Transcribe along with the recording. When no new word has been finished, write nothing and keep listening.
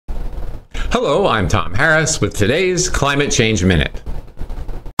Hello, I'm Tom Harris with today's Climate Change Minute.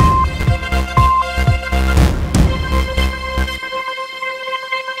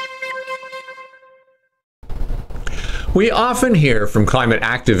 We often hear from climate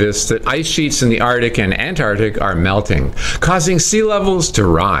activists that ice sheets in the Arctic and Antarctic are melting, causing sea levels to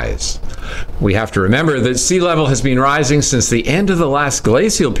rise. We have to remember that sea level has been rising since the end of the last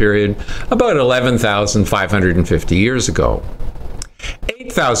glacial period, about 11,550 years ago.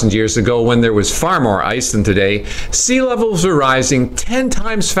 8,000 years ago, when there was far more ice than today, sea levels were rising 10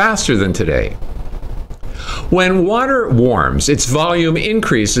 times faster than today. When water warms, its volume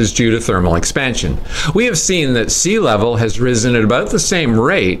increases due to thermal expansion. We have seen that sea level has risen at about the same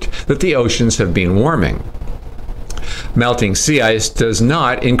rate that the oceans have been warming. Melting sea ice does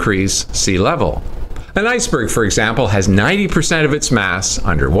not increase sea level. An iceberg, for example, has 90% of its mass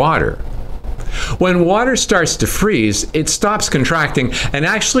underwater. When water starts to freeze, it stops contracting and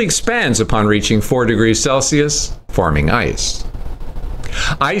actually expands upon reaching 4 degrees Celsius, forming ice.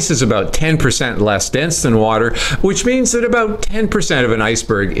 Ice is about 10% less dense than water, which means that about 10% of an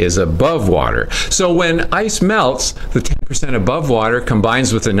iceberg is above water. So when ice melts, the 10% above water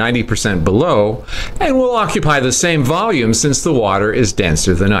combines with the 90% below and will occupy the same volume since the water is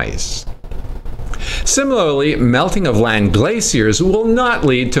denser than ice. Similarly, melting of land glaciers will not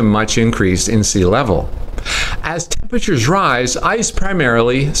lead to much increase in sea level. As temperatures rise, ice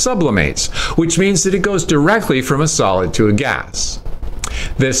primarily sublimates, which means that it goes directly from a solid to a gas.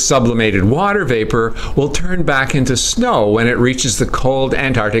 This sublimated water vapor will turn back into snow when it reaches the cold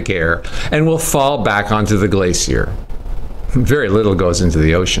Antarctic air and will fall back onto the glacier. Very little goes into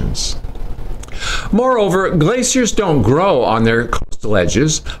the oceans. Moreover, glaciers don't grow on their coastal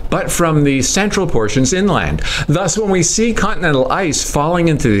edges, but from the central portions inland. Thus, when we see continental ice falling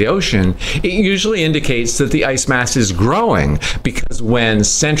into the ocean, it usually indicates that the ice mass is growing, because when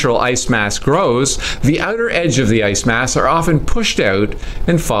central ice mass grows, the outer edge of the ice mass are often pushed out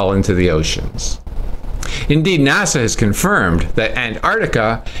and fall into the oceans. Indeed, NASA has confirmed that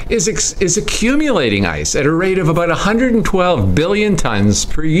Antarctica is accumulating ice at a rate of about 112 billion tons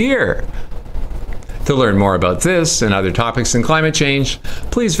per year. To learn more about this and other topics in climate change,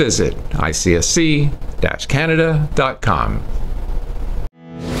 please visit icsc-canada.com.